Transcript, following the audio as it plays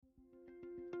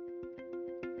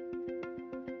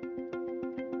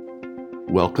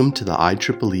Welcome to the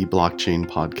IEEE Blockchain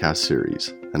Podcast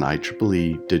Series, an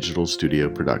IEEE digital studio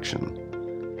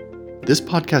production. This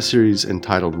podcast series,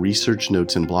 entitled Research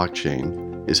Notes in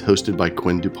Blockchain, is hosted by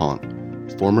Quinn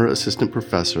DuPont, former assistant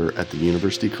professor at the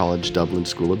University College Dublin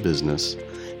School of Business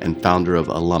and founder of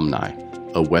Alumni,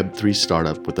 a Web3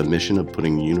 startup with a mission of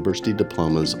putting university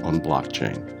diplomas on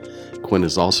blockchain. Quinn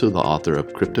is also the author of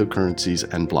Cryptocurrencies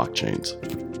and Blockchains.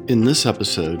 In this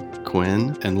episode,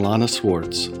 Quinn and Lana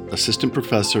Swartz, assistant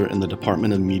professor in the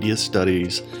Department of Media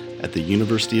Studies at the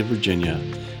University of Virginia,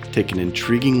 take an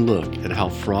intriguing look at how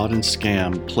fraud and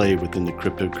scam play within the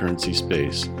cryptocurrency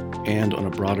space and on a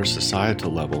broader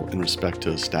societal level in respect to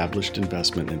established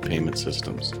investment and payment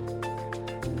systems.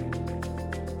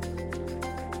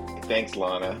 Thanks,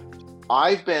 Lana.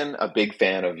 I've been a big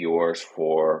fan of yours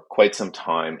for quite some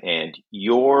time, and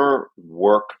your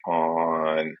work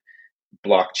on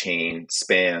blockchain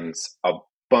spans a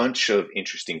bunch of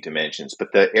interesting dimensions. But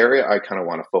the area I kind of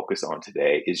want to focus on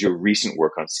today is your recent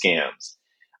work on scams.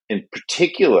 In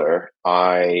particular,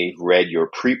 I read your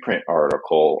preprint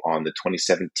article on the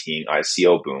 2017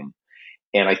 ICO boom.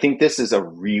 And I think this is a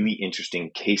really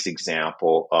interesting case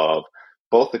example of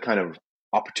both the kind of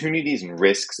opportunities and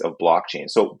risks of blockchain.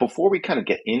 So before we kind of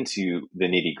get into the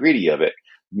nitty-gritty of it,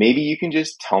 maybe you can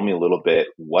just tell me a little bit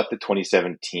what the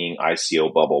 2017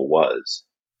 ICO bubble was.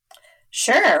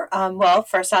 Sure. Well,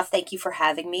 first off, thank you for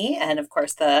having me. And of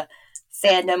course, the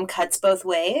fandom cuts both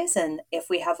ways. And if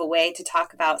we have a way to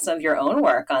talk about some of your own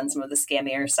work on some of the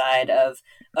scammier side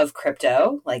of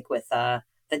crypto, like with the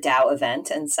DAO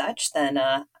event and such, then,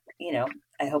 I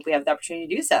hope we have the opportunity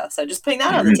to do so. So just putting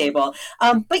that on the table.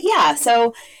 But yeah,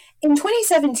 so in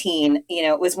 2017,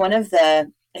 it was one of I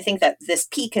think that this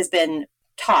peak has been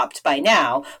topped by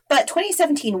now, but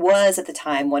 2017 was at the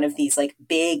time one of these like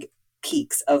big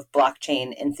peaks of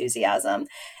blockchain enthusiasm.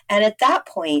 And at that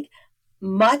point,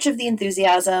 much of the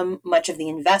enthusiasm, much of the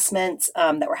investments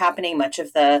that were happening, much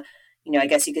of the, I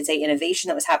guess you could say innovation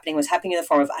that was happening in the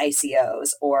form of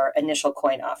ICOs or initial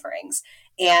coin offerings.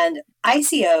 And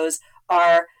ICOs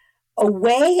are a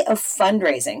way of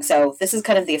fundraising. So this is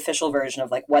kind of the official version of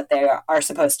like what they are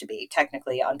supposed to be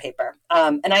technically on paper.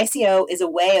 An ICO is a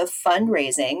way of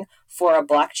fundraising for a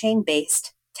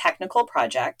blockchain-based technical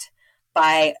project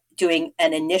by doing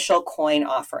an initial coin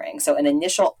offering. So an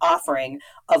initial offering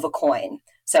of a coin.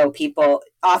 So people,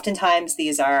 oftentimes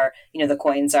these are, the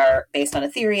coins are based on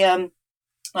Ethereum,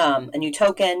 a new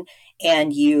token,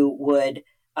 and you would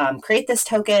create this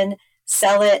token,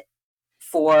 sell it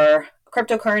for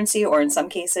cryptocurrency, or in some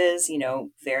cases,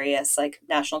 various like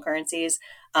national currencies,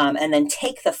 and then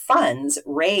take the funds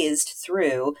raised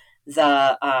through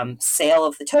the sale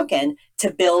of the token to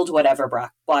build whatever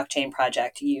blockchain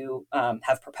project you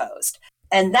have proposed.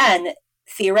 And then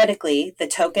theoretically, the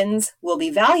tokens will be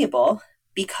valuable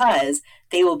because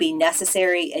they will be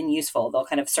necessary and useful. They'll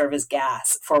kind of serve as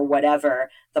gas for whatever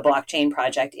the blockchain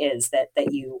project is that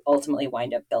you ultimately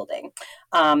wind up building.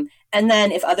 And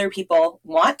then if other people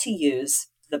want to use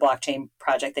the blockchain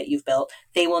project that you've built,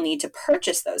 they will need to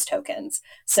purchase those tokens.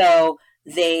 So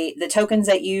the tokens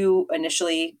that you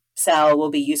initially sell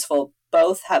will be useful.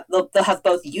 They'll have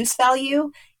both use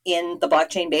value in the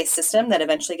blockchain-based system that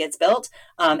eventually gets built,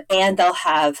 and they'll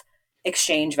have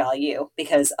exchange value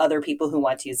because other people who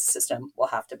want to use the system will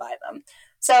have to buy them.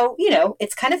 So,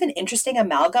 it's kind of an interesting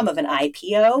amalgam of an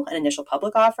IPO, an initial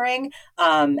public offering,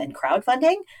 and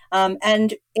crowdfunding.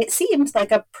 And it seems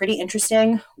like a pretty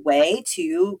interesting way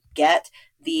to get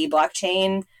the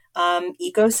blockchain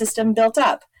ecosystem built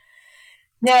up.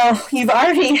 Now, you've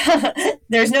already,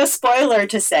 there's no spoiler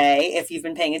to say if you've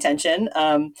been paying attention.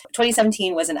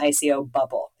 2017 was an ICO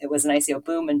bubble. It was an ICO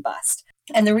boom and bust.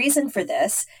 And the reason for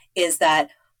this is that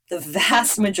the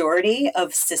vast majority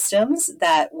of systems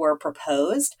that were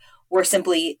proposed were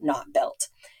simply not built.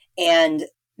 And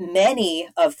many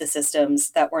of the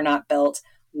systems that were not built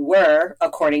were,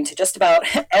 according to just about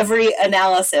every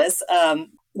analysis,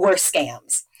 were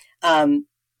scams.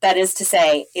 That is to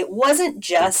say, it wasn't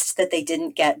just that they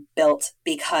didn't get built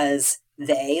because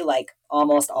they, like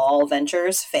almost all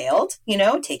ventures, failed.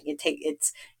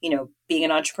 It's being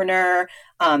an entrepreneur,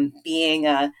 being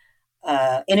a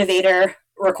innovator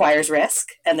requires risk,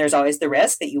 and there's always the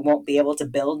risk that you won't be able to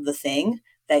build the thing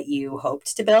that you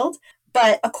hoped to build.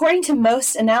 But according to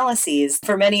most analyses,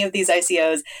 for many of these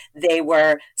ICOs, they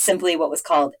were simply what was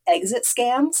called exit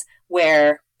scams,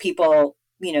 where people,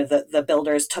 the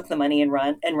builders took the money and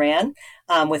ran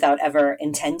without ever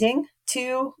intending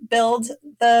to build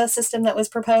the system that was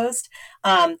proposed.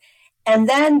 And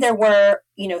then there were,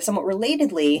 somewhat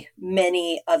relatedly,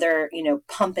 many other,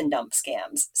 pump and dump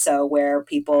scams. So where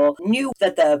people knew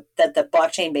that the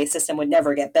blockchain-based system would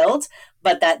never get built,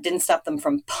 but that didn't stop them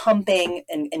from pumping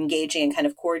and engaging in kind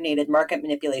of coordinated market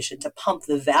manipulation to pump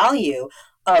the value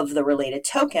of the related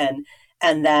token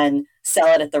and then sell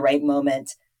it at the right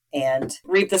moment and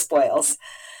reap the spoils.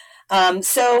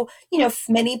 So,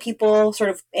 many people, sort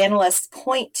of analysts,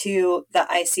 point to the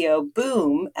ICO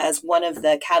boom as one of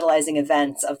the catalyzing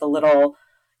events of the little,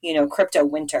 crypto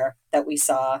winter that we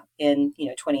saw in,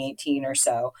 2018 or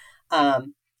so.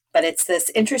 But it's this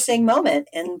interesting moment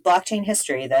in blockchain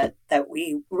history that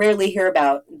we rarely hear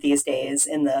about these days,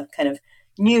 in the kind of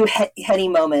new heady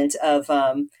moment of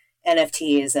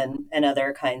NFTs and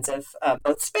other kinds of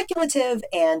both speculative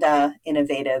and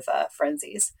innovative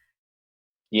frenzies.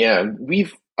 Yeah,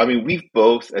 we've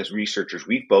both, as researchers,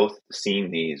 we've both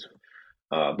seen these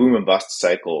boom and bust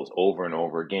cycles over and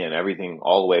over again. Everything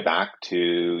all the way back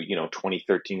to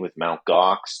 2013 with Mt.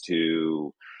 Gox,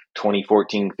 to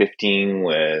 2014-15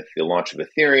 with the launch of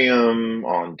Ethereum,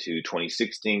 on to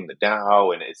 2016 the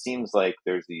DAO, and it seems like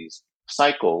there's these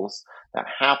cycles that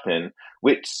happen,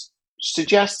 which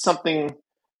suggests something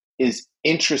is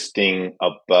interesting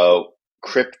about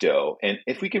crypto. And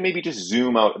if we can maybe just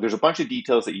zoom out, there's a bunch of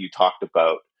details that you talked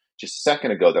about just a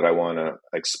second ago that I want to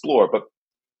explore, but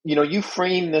you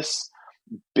frame this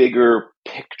bigger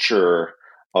picture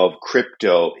of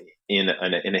crypto in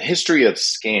a history of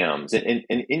scams. And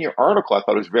in your article, I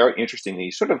thought it was very interesting that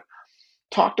you sort of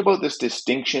talked about this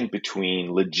distinction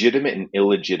between legitimate and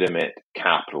illegitimate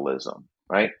capitalism,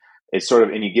 right? It's sort of,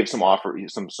 and you give some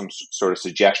sort of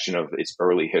suggestion of its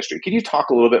early history. Can you talk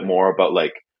a little bit more about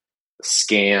like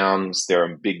scams, their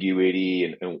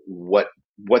ambiguity, and what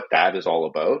that is all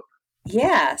about?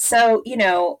 Yeah. So,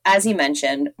 as you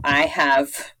mentioned, I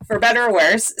have, for better or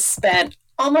worse, spent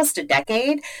almost a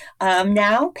decade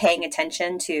now paying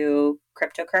attention to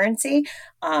cryptocurrency.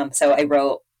 So I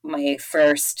wrote my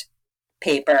first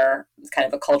paper, kind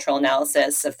of a cultural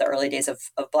analysis of the early days of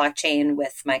blockchain,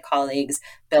 with my colleagues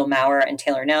Bill Maurer and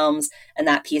Taylor Nelms. And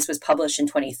that piece was published in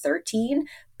 2013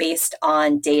 based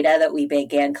on data that we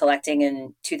began collecting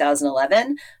in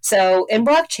 2011. So in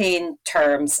blockchain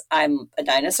terms, I'm a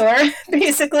dinosaur,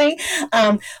 basically.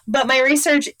 But my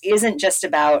research isn't just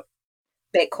about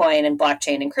Bitcoin and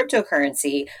blockchain and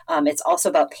cryptocurrency. It's also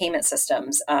about payment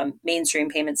systems, mainstream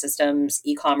payment systems,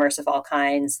 e-commerce of all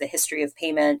kinds, the history of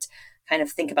payment, kind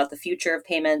of think about the future of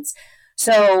payments.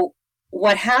 So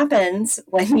what happens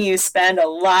when you spend a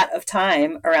lot of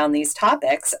time around these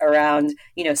topics, around,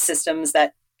 systems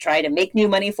that try to make new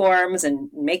money forms and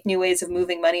make new ways of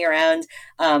moving money around,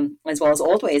 as well as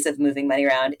old ways of moving money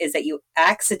around, is that you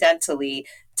accidentally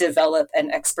develop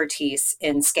an expertise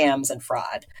in scams and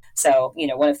fraud. So,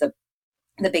 one of the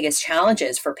biggest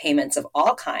challenges for payments of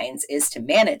all kinds is to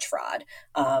manage fraud,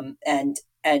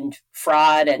 and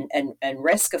fraud and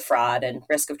risk of fraud and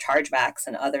risk of chargebacks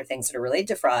and other things that are related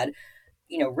to fraud,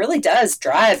 really does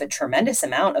drive a tremendous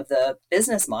amount of the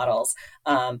business models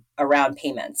around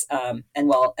payments,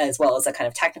 as well as the kind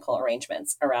of technical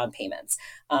arrangements around payments.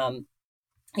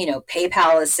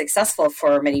 PayPal is successful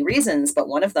for many reasons, but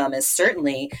one of them is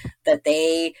certainly that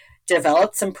they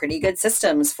developed some pretty good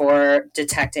systems for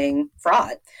detecting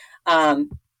fraud.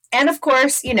 And of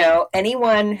course,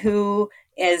 anyone who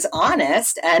is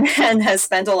honest and has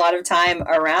spent a lot of time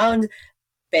around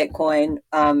Bitcoin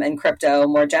and crypto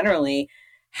more generally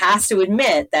has to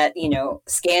admit that,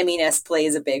 scamminess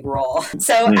plays a big role.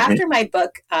 So after my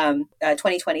book,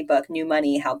 2020 book, New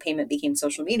Money, How Payment Became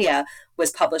Social Media,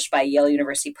 was published by Yale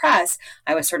University Press,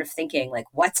 I was sort of thinking, like,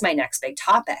 what's my next big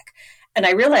topic? And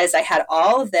I realized I had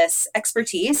all of this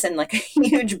expertise and like a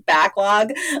huge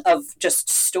backlog of just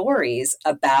stories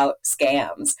about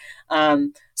scams.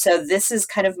 So this is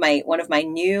kind of one of my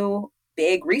new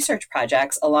big research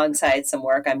projects, alongside some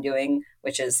work I'm doing,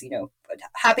 which is,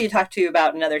 happy to talk to you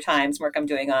about another time, some work I'm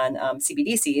doing on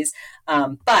CBDCs.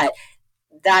 But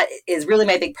that is really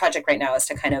my big project right now, is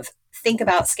to kind of think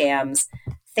about scams,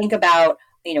 think about,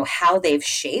 how they've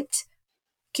shaped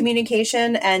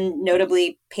communication and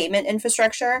notably payment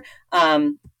infrastructure,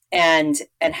 and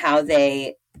how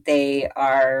they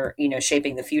are,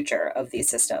 shaping the future of these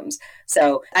systems.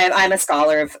 So I'm a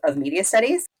scholar of media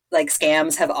studies. Like,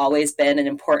 scams have always been an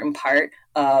important part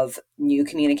of new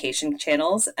communication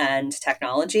channels and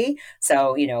technology.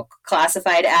 So,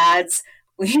 classified ads,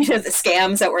 the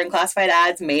scams that were in classified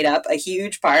ads made up a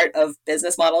huge part of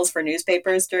business models for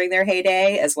newspapers during their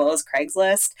heyday, as well as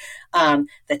Craigslist.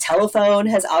 The telephone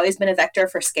has always been a vector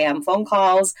for scam phone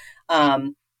calls.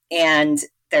 And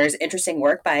There's interesting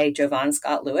work by Jovan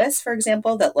Scott Lewis, for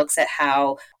example, that looks at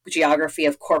how geography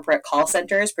of corporate call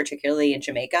centers, particularly in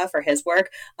Jamaica for his work,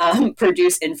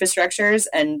 produce infrastructures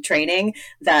and training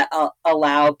that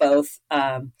allow both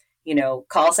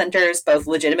call centers, both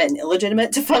legitimate and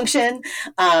illegitimate, to function.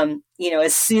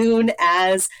 As soon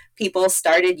as people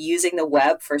started using the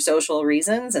web for social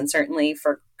reasons and certainly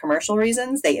for commercial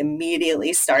reasons, they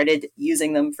immediately started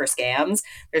using them for scams.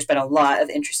 There's been a lot of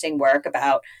interesting work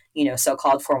about,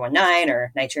 so-called 419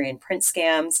 or Nigerian print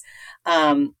scams.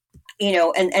 And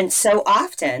so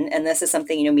often, and this is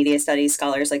something, media studies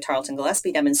scholars like Tarleton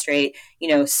Gillespie demonstrate,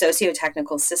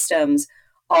 socio-technical systems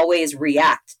always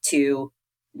react to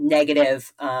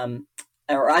negative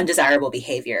or undesirable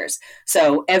behaviors.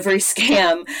 So every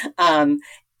scam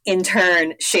in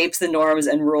turn shapes the norms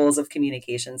and rules of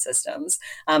communication systems.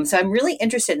 So I'm really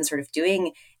interested in sort of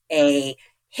doing a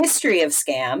history of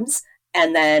scams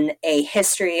and then a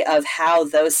history of how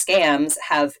those scams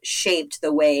have shaped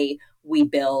the way we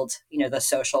build, the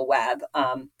social web,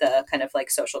 the kind of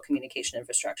like social communication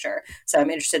infrastructure. So I'm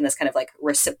interested in this kind of like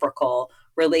reciprocal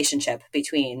relationship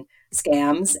between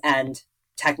scams and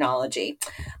technology.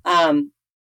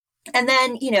 And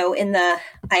then,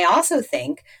 I also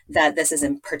think that this is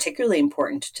particularly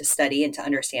important to study and to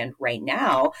understand right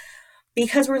now,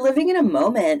 because we're living in a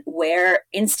moment where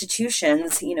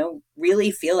institutions,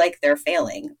 really feel like they're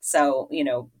failing. So,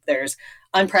 there's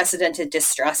unprecedented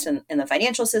distrust in the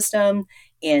financial system,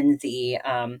 in the,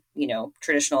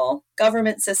 traditional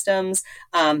government systems,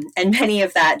 and many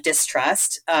of that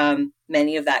distrust,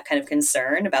 many of that kind of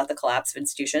concern about the collapse of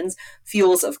institutions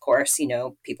fuels, of course,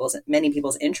 many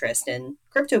people's interest in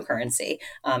cryptocurrency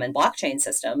and blockchain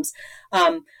systems.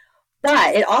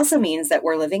 But it also means that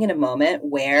we're living in a moment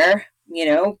where,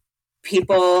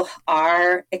 people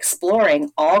are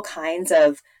exploring all kinds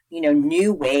of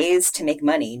new ways to make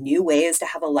money, new ways to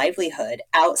have a livelihood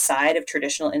outside of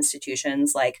traditional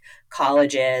institutions like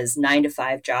colleges,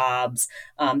 9-to-5 jobs,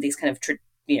 these kind of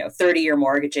 30-year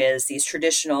mortgages, these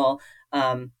traditional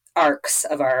arcs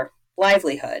of our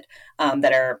livelihood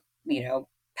that are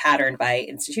patterned by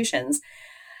institutions.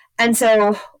 And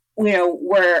so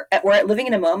we're living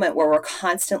in a moment where we're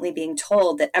constantly being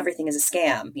told that everything is a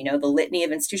scam. The litany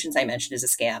of institutions I mentioned is a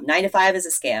scam. 9-to-5 is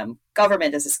a scam.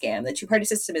 Government is a scam. The two-party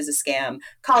system is a scam.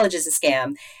 College is a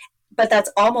scam. But that's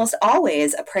almost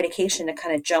always a predication to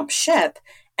kind of jump ship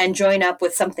and join up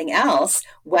with something else,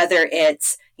 whether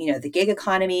it's, the gig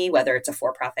economy, whether it's a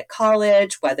for-profit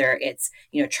college, whether it's,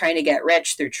 trying to get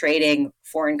rich through trading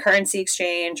foreign currency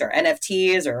exchange or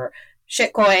NFTs or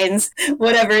shit coins,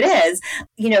 whatever it is,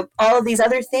 all of these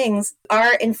other things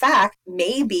are in fact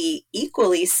maybe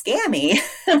equally scammy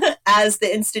as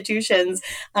the institutions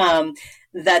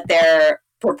that they're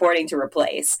purporting to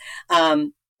replace.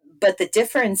 But the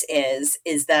difference is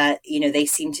that, they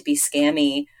seem to be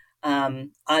scammy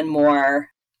on more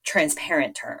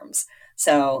transparent terms.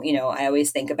 So, I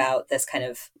always think about this kind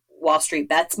of Wall Street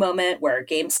Bets moment where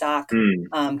GameStop,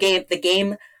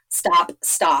 GameStop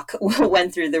stock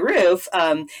went through the roof.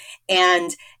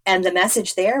 And the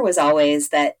message there was always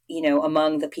that,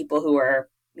 among the people who were,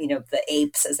 the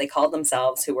apes, as they called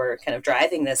themselves, who were kind of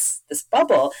driving this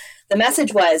bubble, the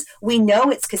message was, we know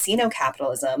it's casino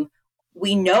capitalism.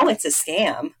 We know it's a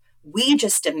scam. We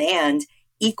just demand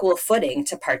equal footing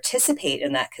to participate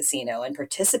in that casino and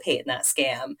participate in that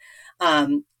scam.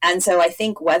 And so I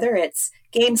think whether it's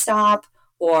GameStop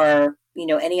or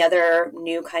any other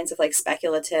new kinds of like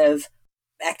speculative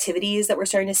activities that we're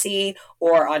starting to see,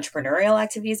 or entrepreneurial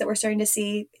activities that we're starting to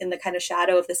see in the kind of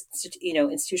shadow of this,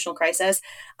 institutional crisis,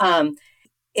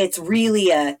 it's really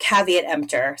a caveat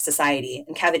emptor society,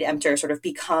 and caveat emptor sort of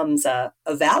becomes a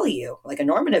value, like a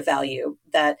normative value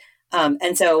that,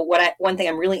 and so one thing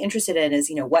I'm really interested in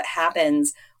is, what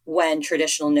happens when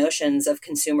traditional notions of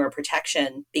consumer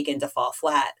protection begin to fall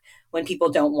flat, when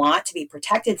people don't want to be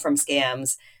protected from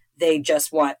scams. They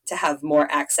just want to have more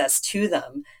access to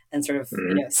them and sort of,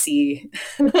 see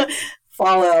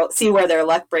where their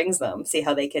luck brings them, see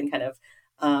how they can kind of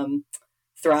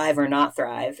thrive or not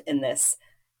thrive in this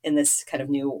kind of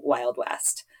new Wild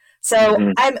West.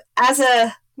 So I'm, as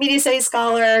a media studies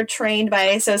scholar trained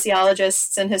by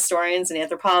sociologists and historians and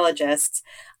anthropologists,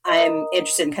 I'm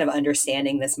interested in kind of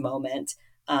understanding this moment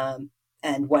and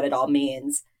what it all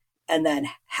means, and then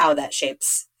how that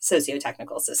shapes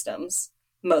socio-technical systems.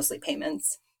 Mostly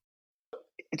payments.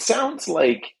 It sounds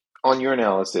like, on your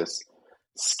analysis,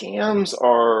 scams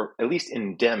are at least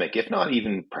endemic, if not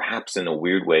even perhaps in a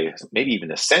weird way, maybe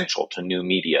even essential to new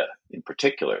media in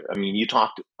particular. I mean, you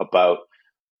talked about,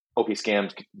 okay,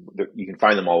 scams, you can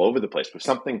find them all over the place, but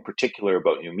something particular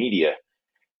about new media.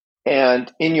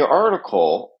 And in your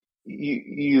article,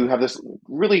 you have this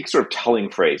really sort of telling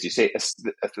phrase. You say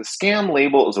the scam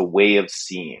label is a way of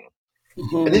seeing.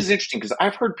 Mm-hmm. And this is interesting because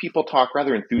I've heard people talk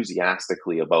rather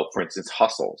enthusiastically about, for instance,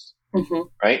 hustles, Mm-hmm.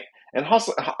 right? And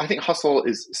hustle, I think hustle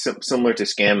is similar to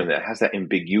scam in that it has that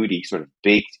ambiguity sort of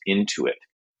baked into it.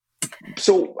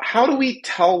 So how do we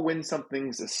tell when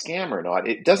something's a scam or not?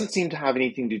 It doesn't seem to have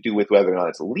anything to do with whether or not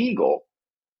it's legal,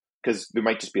 because there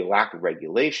might just be a lack of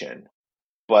regulation.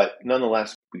 But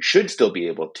nonetheless, we should still be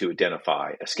able to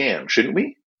identify a scam, shouldn't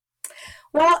we?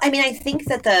 Well, I mean, I think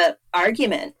that the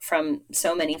argument from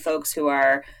so many folks who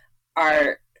are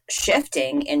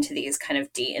shifting into these kind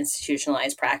of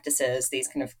deinstitutionalized practices, these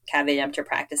kind of caveat emptor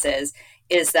practices,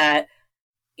 is that,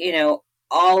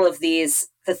 all of these,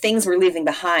 the things we're leaving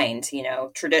behind,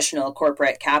 traditional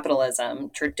corporate capitalism,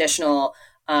 traditional,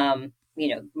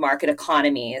 market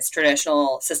economies,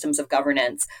 traditional systems of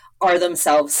governance are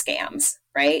themselves scams,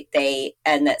 right?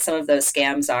 And that some of those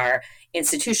scams are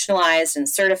institutionalized and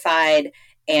certified.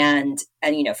 And,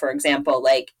 for example,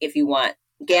 like if you want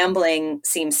gambling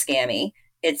seems scammy,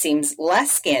 it seems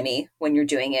less scammy when you're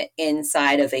doing it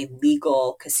inside of a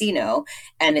legal casino.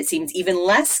 And it seems even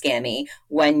less scammy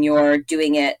when you're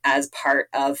doing it as part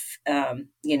of,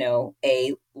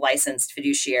 a licensed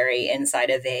fiduciary inside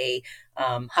of a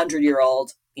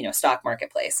 100-year-old, stock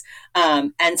marketplace.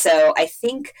 And so I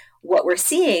think what we're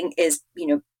seeing is,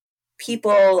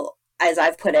 people, as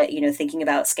I've put it, thinking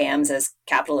about scams as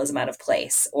capitalism out of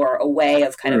place, or a way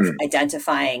of kind of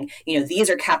identifying, these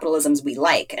are capitalisms we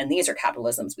like and these are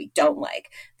capitalisms we don't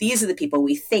like. These are the people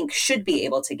we think should be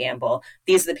able to gamble.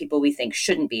 These are the people we think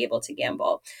shouldn't be able to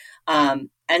gamble.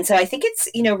 And so I think it's,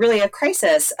 really a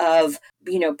crisis of,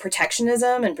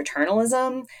 protectionism and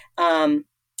paternalism.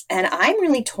 And I'm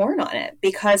really torn on it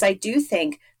because I do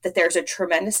think that there's a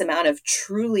tremendous amount of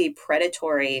truly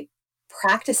predatory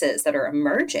practices that are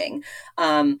emerging.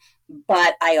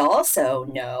 But I also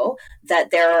know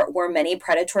that there were many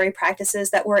predatory practices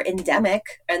that were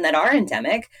endemic and that are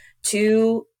endemic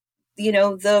to,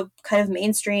 the kind of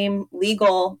mainstream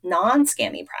legal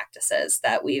non-scammy practices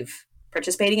that we've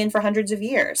participating in for hundreds of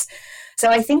years. So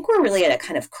I think we're really at a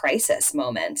kind of crisis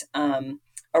moment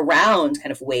around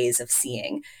kind of ways of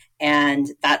seeing. And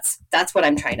that's what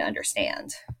I'm trying to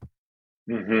understand.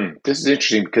 Mm-hmm. This is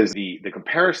interesting because the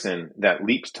comparison that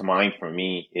leaps to mind for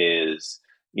me is,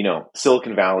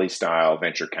 Silicon Valley style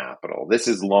venture capital. This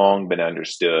has long been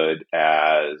understood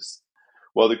as,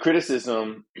 well, the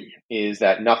criticism is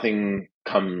that nothing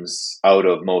comes out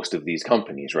of most of these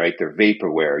companies, right? They're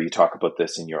vaporware. You talk about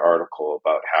this in your article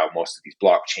about how most of these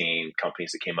blockchain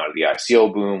companies that came out of the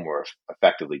ICO boom were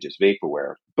effectively just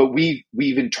vaporware. But we've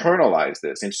internalized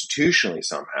this institutionally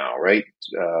somehow, right?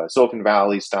 Silicon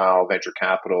Valley style venture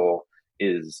capital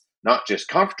is not just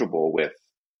comfortable with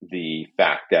the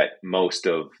fact that most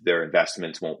of their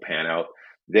investments won't pan out.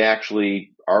 They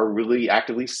actually are really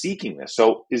actively seeking this.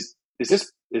 So is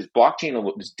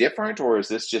blockchain is different, or is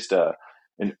this just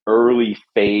an early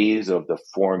phase of the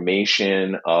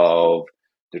formation of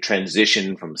the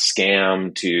transition from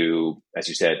scam to, as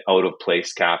you said, out of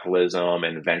place capitalism,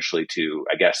 and eventually to,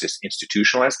 I guess, just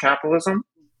institutionalized capitalism?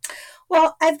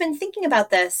 Well, I've been thinking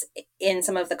about this in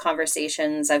some of the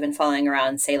conversations I've been following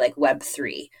around, say, like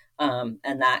Web3. And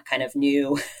that kind of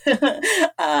new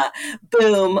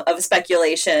boom of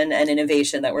speculation and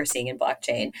innovation that we're seeing in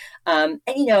blockchain. And,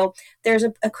 there's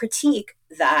a critique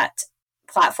that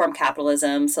platform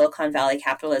capitalism, Silicon Valley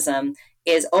capitalism,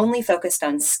 is only focused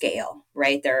on scale,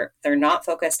 right? They're not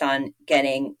focused on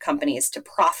getting companies to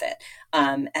profit.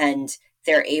 And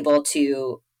they're able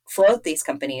to float these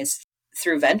companies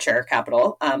through venture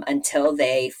capital until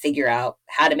they figure out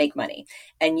how to make money.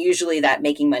 And usually that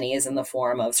making money is in the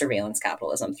form of surveillance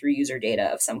capitalism through user data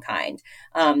of some kind.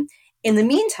 In the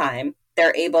meantime,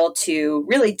 they're able to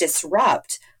really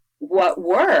disrupt what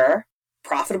were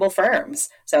profitable firms.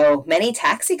 So many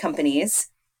taxi companies,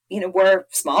 were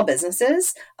small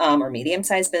businesses or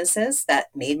medium-sized businesses that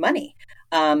made money.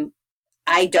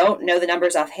 I don't know the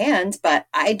numbers offhand, but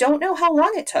I don't know how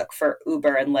long it took for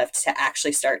Uber and Lyft to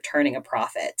actually start turning a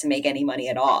profit, to make any money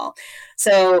at all.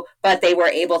 So, but they were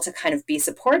able to kind of be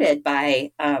supported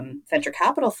by venture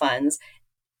capital funds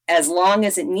as long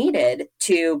as it needed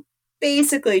to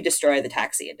basically destroy the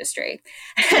taxi industry.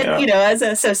 And, as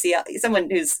a someone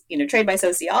who's, trained by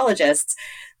sociologists,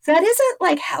 that isn't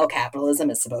like how capitalism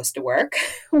is supposed to work.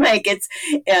 Like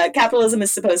capitalism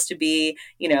is supposed to be,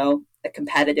 a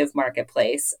competitive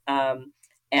marketplace.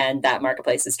 And that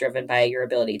marketplace is driven by your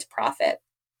ability to profit.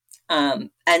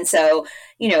 And so,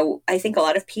 I think a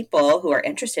lot of people who are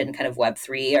interested in kind of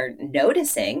Web3 are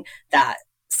noticing that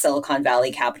Silicon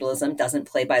Valley capitalism doesn't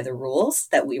play by the rules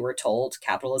that we were told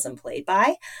capitalism played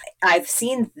by. I've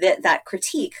seen that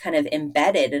critique kind of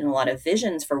embedded in a lot of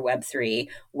visions for Web3,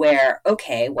 where,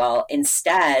 okay, well,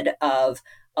 instead of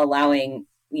allowing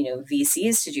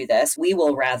VCs to do this, we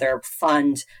will rather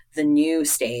fund the new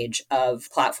stage of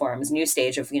platforms, new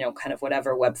stage of kind of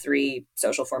whatever Web3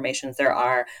 social formations there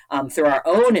are, through our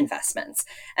own investments.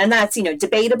 And that's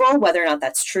debatable whether or not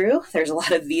that's true. There's a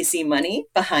lot of VC money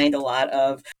behind a lot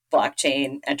of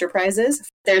blockchain enterprises.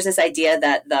 There's this idea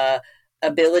that the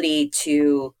ability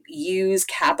to use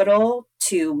capital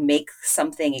to make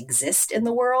something exist in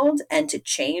the world and to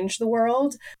change the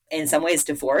world, in some ways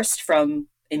divorced from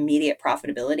immediate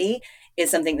profitability, is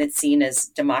something that's seen as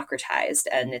democratized,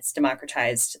 and it's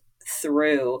democratized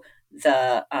through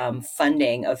the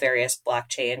funding of various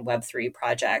blockchain Web3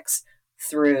 projects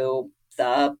through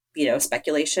the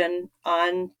speculation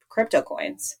on crypto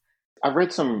coins. I've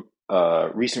read some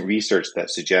recent research that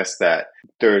suggests that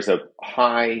there's a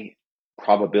high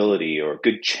probability or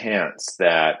good chance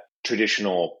that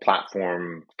traditional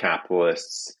platform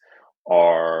capitalists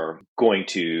are going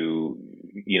to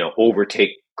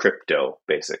overtake crypto,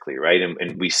 basically, right?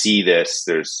 And we see this,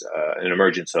 there's an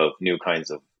emergence of new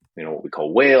kinds of, what we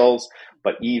call whales,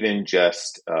 but even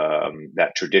just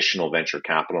that traditional venture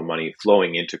capital money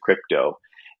flowing into crypto.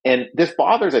 And this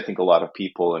bothers, I think, a lot of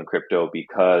people in crypto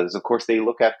because, of course, they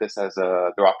look at this as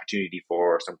their opportunity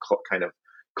for some kind of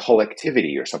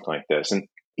collectivity or something like this. And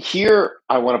here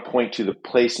I want to point to the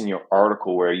place in your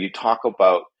article where you talk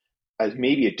about as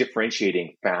maybe a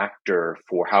differentiating factor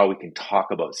for how we can talk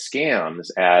about scams,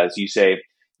 as you say,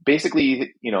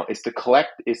 basically, it's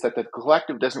that the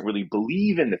collective doesn't really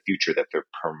believe in the future that they're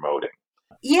promoting.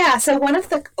 Yeah. So one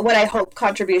of what I hope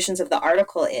contributions of the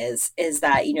article is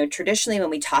that, traditionally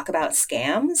when we talk about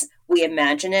scams, we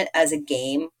imagine it as a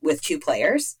game with two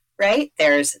players, right?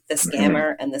 There's the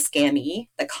scammer and the scammy,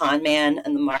 the con man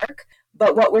and the mark.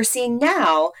 But what we're seeing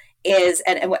now is,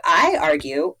 and what I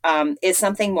argue, is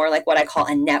something more like what I call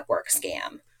a network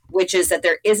scam, which is that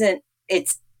that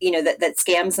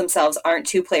scams themselves aren't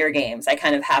two-player games. I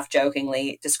kind of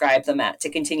half-jokingly describe them to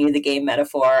continue the game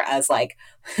metaphor as like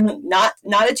not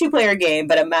a two-player game,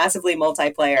 but a massively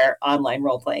multiplayer online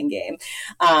role-playing game,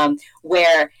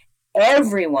 where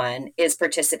everyone is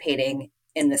participating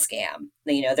in the scam.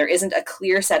 There isn't a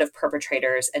clear set of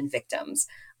perpetrators and victims,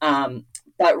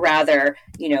 but rather,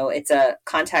 it's a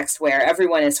context where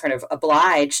everyone is sort of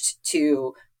obliged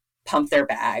to pump their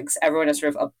bags. Everyone is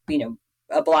sort of,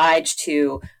 obliged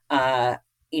to,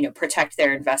 protect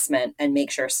their investment and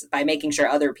making sure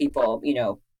other people,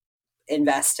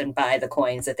 invest and buy the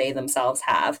coins that they themselves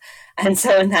have. And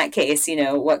so in that case,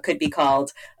 what could be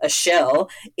called a shill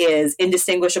is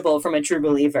indistinguishable from a true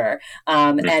believer,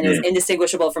 and is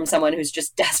indistinguishable from someone who's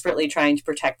just desperately trying to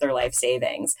protect their life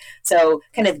savings. So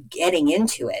kind of getting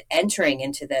into it, entering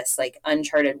into this like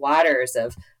uncharted waters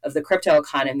of the crypto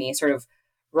economy sort of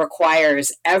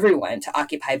requires everyone to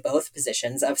occupy both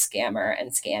positions of scammer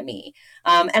and scammy.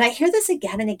 And I hear this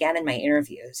again and again in my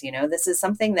interviews. This is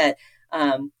something that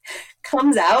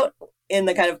comes out in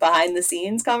the kind of behind the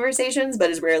scenes conversations, but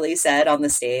is rarely said on the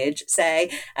stage, say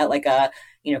at like a,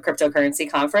 cryptocurrency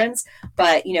conference.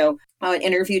 But, an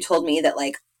interview told me that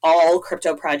like all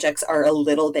crypto projects are a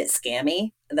little bit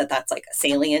scammy, that's like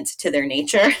salient to their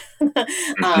nature.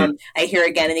 I hear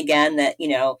again and again that,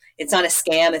 it's not a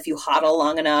scam if you hodl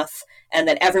long enough, and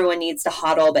that everyone needs to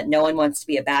hodl, but no one wants to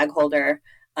be a bag holder.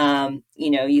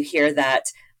 You hear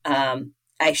that,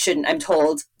 I'm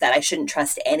told that I shouldn't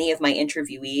trust any of my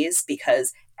interviewees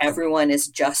because everyone is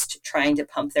just trying to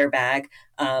pump their bag.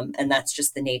 And that's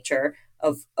just the nature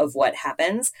of what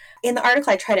happens. In the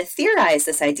article, I try to theorize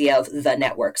this idea of the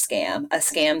network scam, a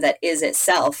scam that is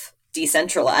itself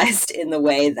decentralized in the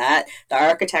way that the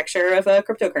architecture of a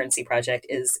cryptocurrency project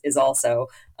is also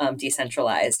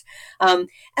decentralized. And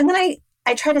then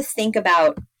I try to think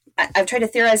about, I've tried to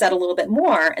theorize that a little bit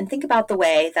more and think about the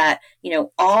way that,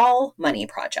 all money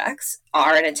projects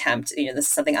are an attempt, this is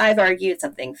something I've argued,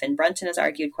 something Finn Brunton has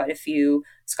argued, quite a few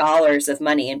scholars of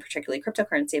money and particularly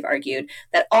cryptocurrency have argued,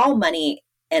 that all money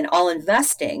and all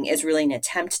investing is really an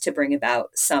attempt to bring about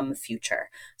some future.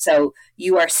 So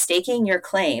you are staking your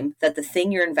claim that the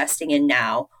thing you're investing in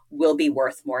now will be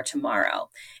worth more tomorrow.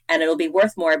 And it'll be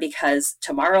worth more because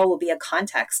tomorrow will be a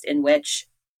context in which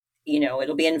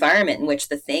it'll be an environment in which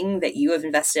the thing that you have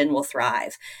invested in will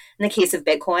thrive. In the case of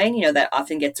Bitcoin, that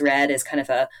often gets read as kind of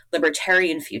a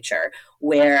libertarian future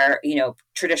where,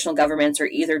 traditional governments are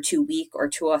either too weak or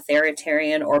too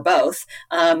authoritarian or both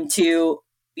to,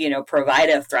 provide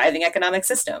a thriving economic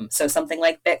system. So something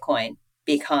like Bitcoin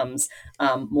becomes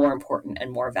more important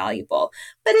and more valuable.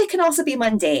 But it can also be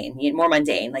mundane, more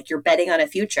mundane, like you're betting on a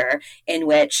future in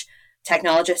which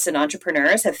technologists and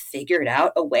entrepreneurs have figured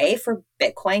out a way for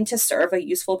Bitcoin to serve a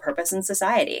useful purpose in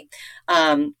society.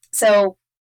 So,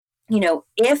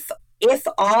 if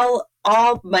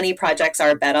all money projects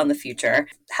are a bet on the future,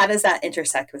 how does that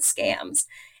intersect with scams?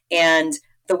 And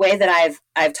the way that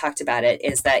I've talked about it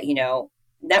is that,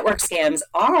 network scams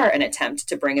are an attempt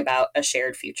to bring about a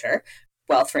shared future,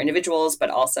 wealth for individuals, but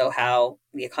also how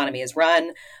the economy is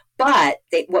run. But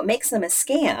what makes them a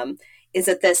scam is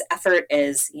that this effort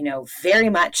is, very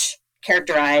much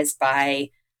characterized by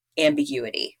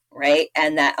ambiguity, right?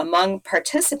 And that among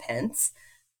participants,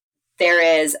 there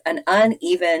is an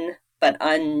uneven but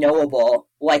unknowable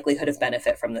likelihood of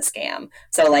benefit from the scam.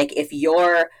 So like if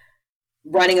you're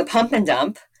running a pump and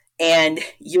dump and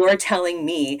you're telling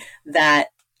me that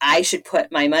I should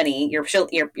put my money, you're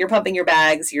pumping your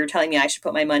bags, you're telling me I should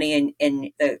put my money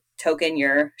in the token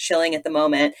you're shilling at the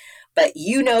moment, but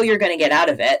you're going to get out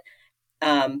of it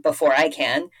before I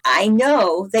can. I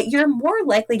know that you're more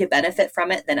likely to benefit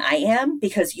from it than I am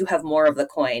because you have more of the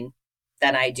coin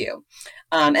than I do.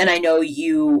 And I know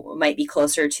you might be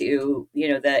closer to,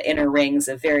 the inner rings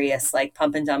of various like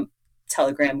pump and dump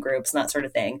Telegram groups and that sort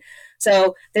of thing.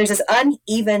 So there's this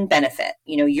uneven benefit.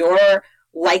 You're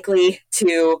likely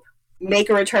to make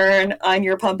a return on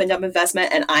your pump and dump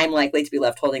investment, and I'm likely to be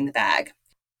left holding the bag.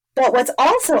 But what's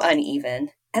also uneven,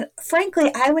 and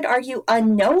frankly, I would argue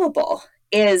unknowable,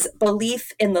 is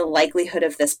belief in the likelihood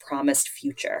of this promised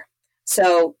future.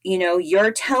 So,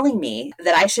 you're telling me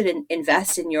that I should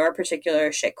invest in your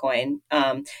particular shitcoin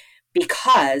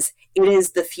because it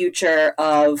is the future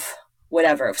of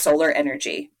whatever, of solar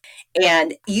energy.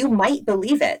 And you might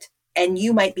believe it. And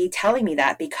you might be telling me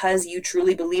that because you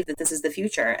truly believe that this is the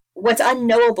future. What's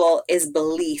unknowable is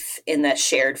belief in the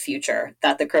shared future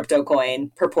that the crypto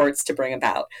coin purports to bring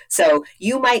about. So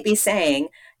you might be saying,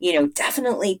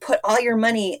 definitely put all your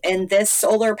money in this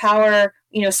solar power,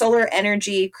 solar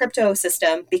energy crypto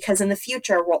system, because in the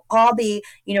future we'll all be,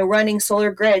 running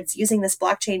solar grids using this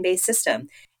blockchain-based system.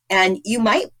 And you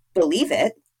might believe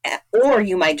it, or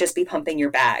you might just be pumping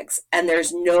your bags. And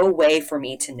there's no way for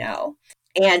me to know.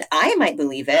 And I might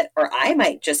believe it, or I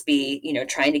might just be,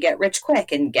 trying to get rich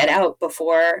quick and get out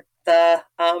before the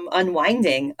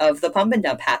unwinding of the pump and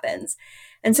dump happens.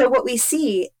 And so what we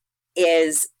see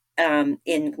is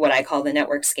in what I call the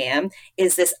network scam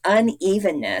is this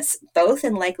unevenness, both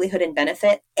in likelihood and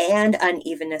benefit and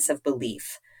unevenness of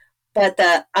belief. But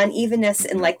the unevenness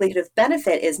in likelihood of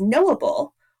benefit is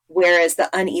knowable, whereas the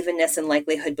unevenness in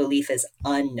likelihood belief is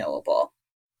unknowable.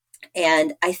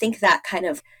 And I think that kind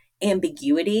of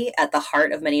ambiguity at the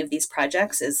heart of many of these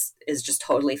projects is just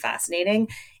totally fascinating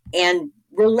and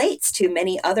relates to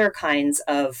many other kinds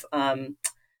of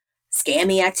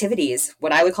scammy activities,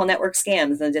 what I would call network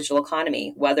scams in the digital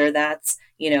economy, whether that's,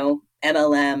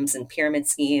 MLMs and pyramid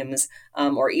schemes,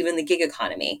 or even the gig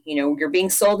economy. You're being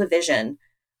sold a vision,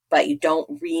 but you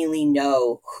don't really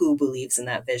know who believes in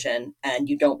that vision. And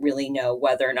you don't really know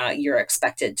whether or not you're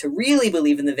expected to really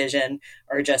believe in the vision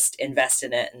or just invest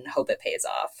in it and hope it pays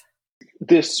off.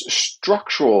 This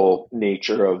structural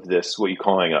nature of this, what you're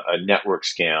calling a network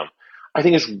scam, I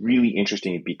think is really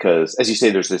interesting because, as you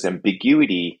say, there's this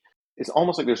ambiguity. It's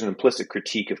almost like there's an implicit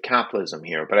critique of capitalism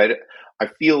here, but I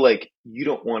feel like you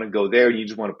don't want to go there. You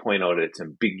just want to point out its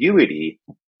ambiguity,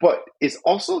 but it's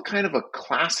also kind of a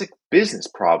classic business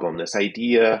problem, this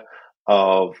idea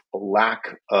of a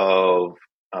lack of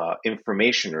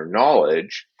information or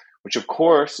knowledge, which of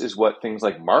course is what things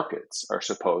like markets are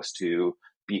supposed to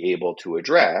be able to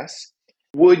address.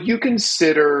 Would you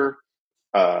consider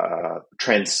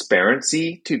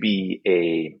transparency to be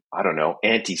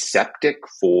antiseptic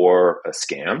for a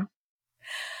scam?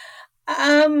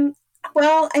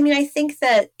 Well, I think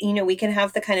that, we can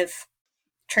have the kind of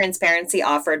transparency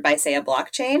offered by, say, a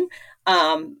blockchain.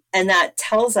 And that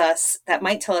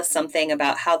might tell us something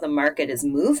about how the market is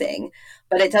moving,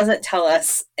 but it doesn't tell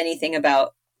us anything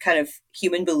about kind of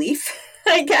human belief,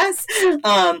 I guess.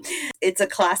 It's a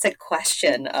classic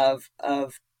question of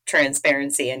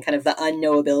transparency and kind of the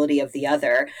unknowability of the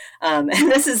other. And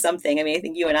this is something, I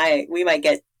think you and we might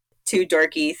get too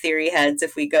dorky theory heads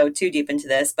if we go too deep into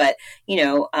this, but,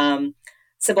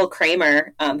 Sybil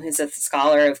Kramer, who's a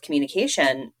scholar of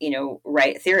communication,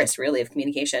 theorist really of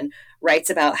communication,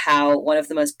 writes about how one of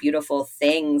the most beautiful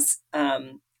things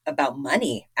about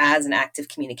money as an act of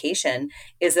communication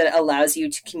is that it allows you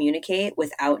to communicate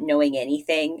without knowing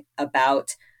anything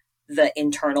about the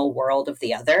internal world of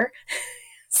the other.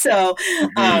 So,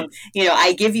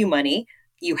 I give you money,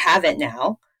 you have it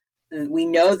now, we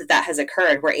know that that has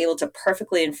occurred, we're able to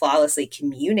perfectly and flawlessly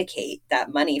communicate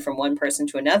that money from one person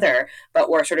to another, but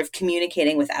we're sort of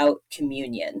communicating without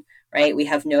communion, right? We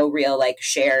have no real like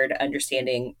shared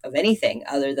understanding of anything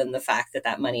other than the fact that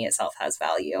that money itself has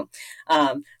value.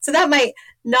 So that might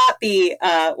not be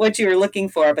what you were looking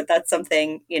for, but that's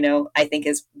something, I think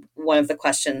is one of the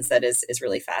questions that is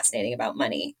really fascinating about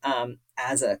money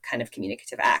as a kind of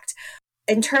communicative act.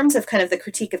 In terms of kind of the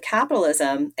critique of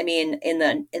capitalism, I mean, in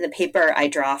the paper, I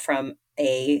draw from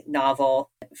a novel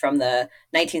from the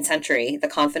 19th century, The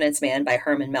Confidence Man by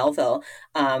Herman Melville,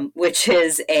 which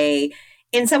is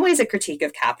in some ways a critique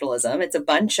of capitalism. It's a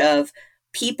bunch of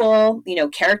people,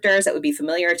 characters that would be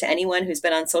familiar to anyone who's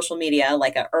been on social media,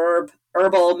 like a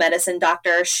herbal medicine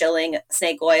doctor shilling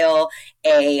snake oil,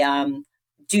 a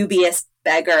dubious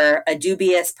beggar, a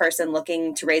dubious person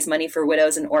looking to raise money for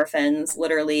widows and orphans,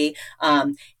 literally,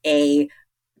 a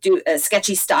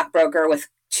sketchy stockbroker with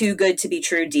too good to be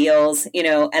true deals,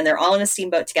 and they're all in a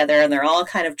steamboat together and they're all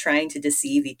kind of trying to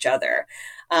deceive each other.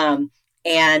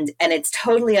 And it's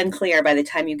totally unclear by the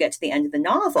time you get to the end of the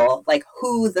novel, like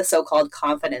who the so-called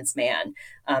confidence man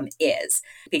is,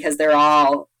 because they're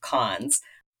all cons.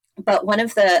 But one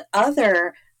of the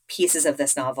other pieces of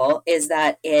this novel is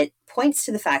that it points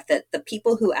to the fact that the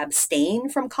people who abstain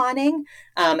from conning,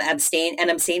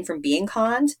 abstain from being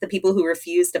conned, the people who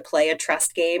refuse to play a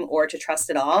trust game or to trust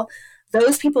at all,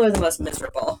 those people are the most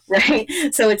miserable, right?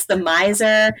 So it's the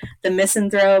miser, the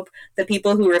misanthrope, the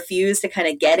people who refuse to kind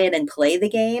of get in and play the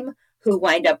game, who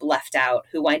wind up left out,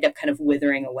 who wind up kind of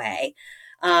withering away.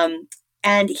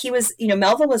 And he was,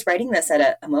 Melville was writing this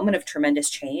at a moment of tremendous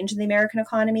change in the American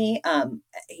economy.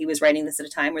 He was writing this at a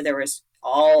time where there was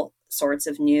all sorts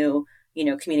of new,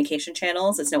 communication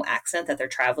channels. It's no accident that they're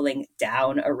traveling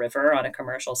down a river on a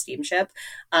commercial steamship.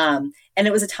 And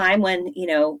it was a time when,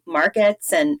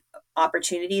 markets and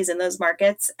opportunities in those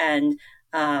markets and,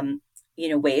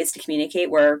 ways to communicate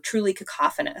were truly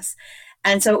cacophonous.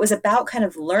 And so it was about kind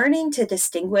of learning to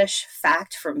distinguish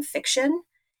fact from fiction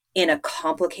in a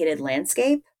complicated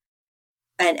landscape,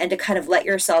 and to kind of let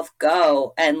yourself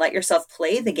go and let yourself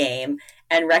play the game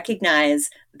and recognize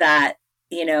that,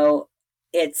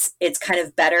 it's kind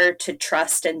of better to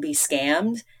trust and be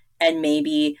scammed and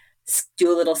maybe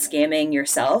do a little scamming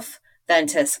yourself than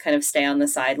to kind of stay on the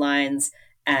sidelines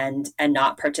and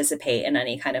not participate in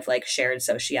any kind of like shared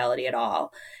sociality at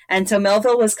all. And so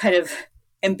Melville was kind of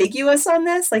ambiguous on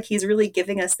this. Like he's really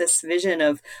giving us this vision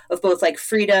of both like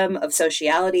freedom, of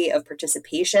sociality, of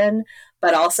participation,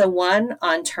 but also one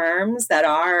on terms that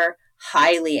are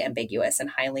highly ambiguous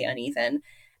and highly uneven.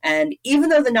 And even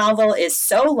though the novel is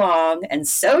so long and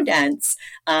so dense,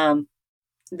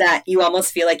 that you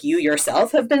almost feel like you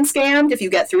yourself have been scammed if you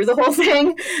get through the whole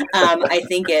thing. I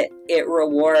think it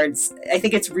rewards, I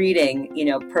think its reading,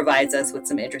 provides us with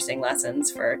some interesting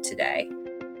lessons for today.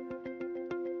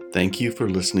 Thank you for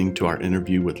listening to our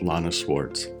interview with Lana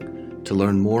Swartz. To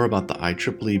learn more about the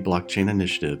IEEE Blockchain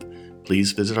Initiative,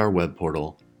 please visit our web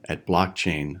portal at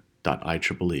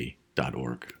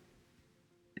blockchain.ieee.org.